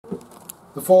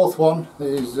The fourth one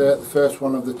is the first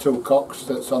one of the two cocks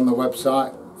that's on the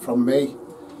website from me.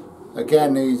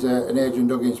 Again, he's an Adrian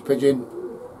Duggins pigeon,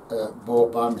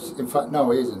 bought by me. In fact,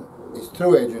 no, he isn't. It's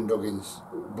through Adrian Duggins'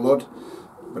 blood,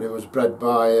 but it was bred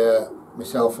by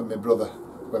myself and my brother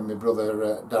when my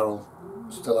brother Darryl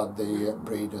still had the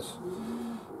breeders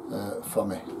for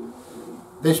me.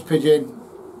 This pigeon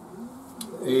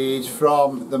is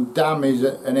from, the dam is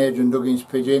an Adrian Duggins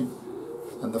pigeon,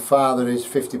 and the father is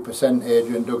 50%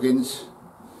 Adrian Duggins.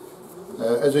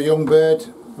 As a young bird,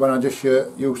 when I just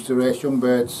used to race young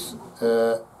birds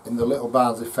in the little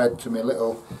barns they fed to me,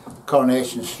 little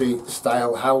Coronation Street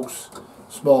style house,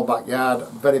 small backyard,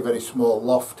 very very small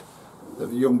loft, the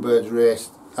young birds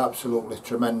raced, absolutely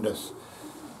tremendous.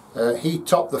 He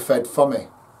topped the fed for me.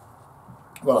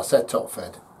 Well, I said top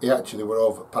fed, he actually were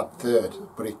over pad third,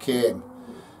 but he came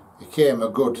a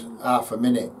good half a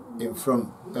minute in front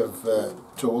of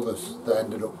two others that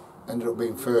ended up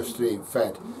being first three in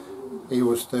fed. He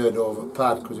was third over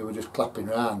pad because he was just clapping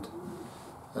round.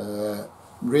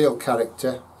 Real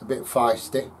character, a bit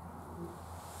feisty.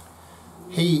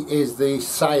 He is the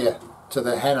sire to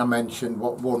the hen I mentioned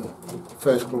what won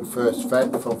First Club First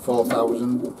Fed from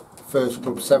 4,000, First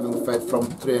Club 7th Fed from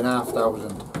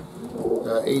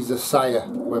 3,500. He's the sire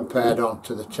when paired on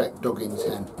to the Cheq Duggins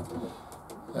hen.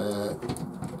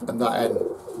 And that hen,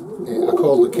 I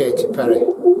called her Katy Perry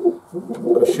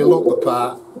because she looked the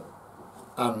part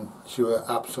and she was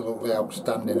absolutely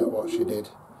outstanding at what she did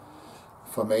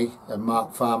for me. And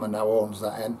Mark Farmer now owns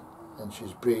that hen, and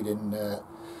she's breeding,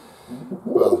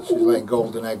 well, she's laying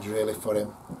golden eggs really for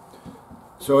him.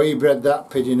 So he bred that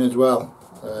pigeon as well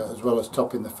as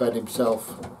topping the fed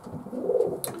himself.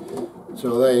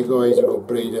 So there you go, he's a good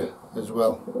breeder as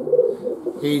well.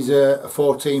 He's a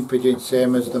 14 pigeon,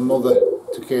 same as the mother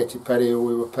to Katy Perry who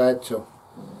we were paired to.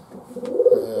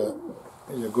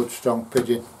 He's a good strong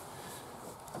pigeon.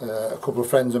 A couple of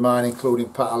friends of mine, including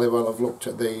Pat Halliwell, have looked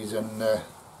at these and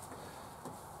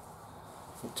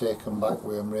we've taken back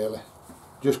with them really.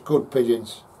 Just good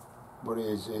pigeons, but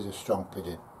he's a strong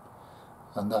pigeon.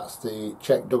 And that's the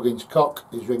Cheq Duggins cock.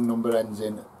 His ring number ends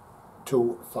in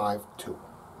 252.